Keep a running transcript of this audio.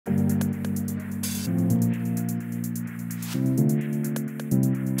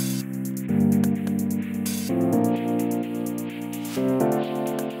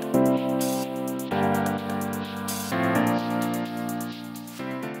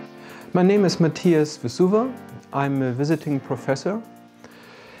My name is Matthias Wissuwa. I'm a visiting professor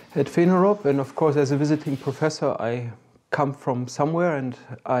at PhenoRob, and of course as a visiting professor I come from somewhere, and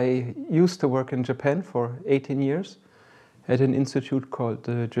I used to work in Japan for 18 years at an institute called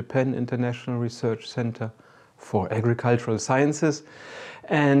the Japan International Research Center for Agricultural Sciences,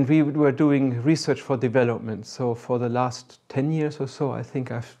 and we were doing research for development. So for the last 10 years or so I think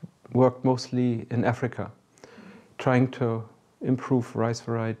I've worked mostly in Africa, trying to improve rice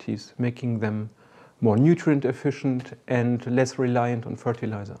varieties, making them more nutrient efficient and less reliant on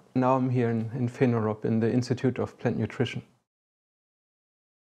fertilizer. Now I'm here in PhenoRob in the Institute of Plant Nutrition.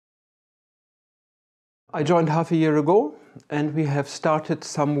 I joined half a year ago, and we have started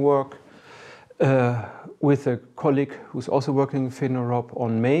some work with a colleague who's also working in PhenoRob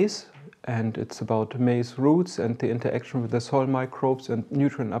on maize, and it's about maize roots and the interaction with the soil microbes and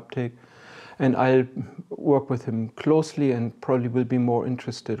nutrient uptake. And I'll work with him closely and probably will be more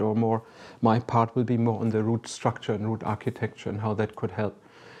interested, or my part will be more on the root structure and root architecture and how that could help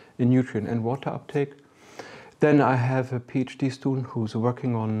in nutrient and water uptake. Then I have a PhD student who's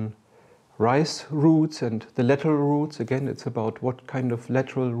working on rice roots and the lateral roots. Again, it's about what kind of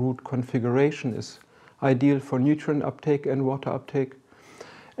lateral root configuration is ideal for nutrient uptake and water uptake.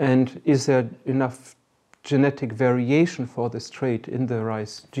 And is there enough genetic variation for this trait in the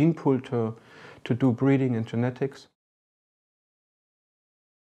rice gene pool to do breeding and genetics?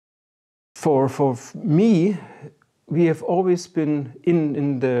 For me, we have always been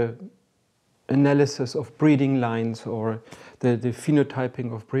in the analysis of breeding lines, or the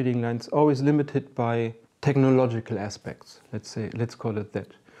phenotyping of breeding lines, always limited by technological aspects, let's call it that.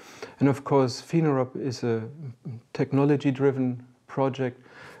 And of course PhenoRob is a technology-driven project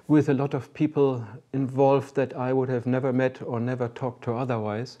with a lot of people involved that I would have never met or never talked to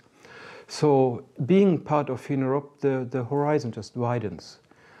otherwise. So being part of PhenoRob, the horizon just widens.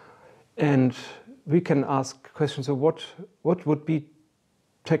 And we can ask questions of what would be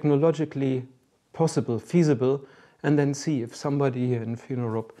technologically possible, feasible, and then see if somebody here in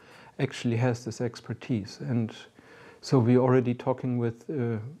PhenoRob actually has this expertise. And so we're already talking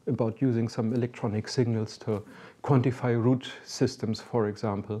about using some electronic signals to quantify root systems, for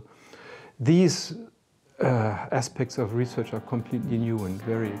example. These aspects of research are completely new and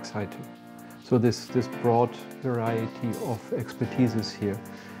very exciting. So this broad variety of expertises here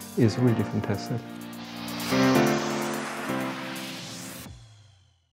is really fantastic.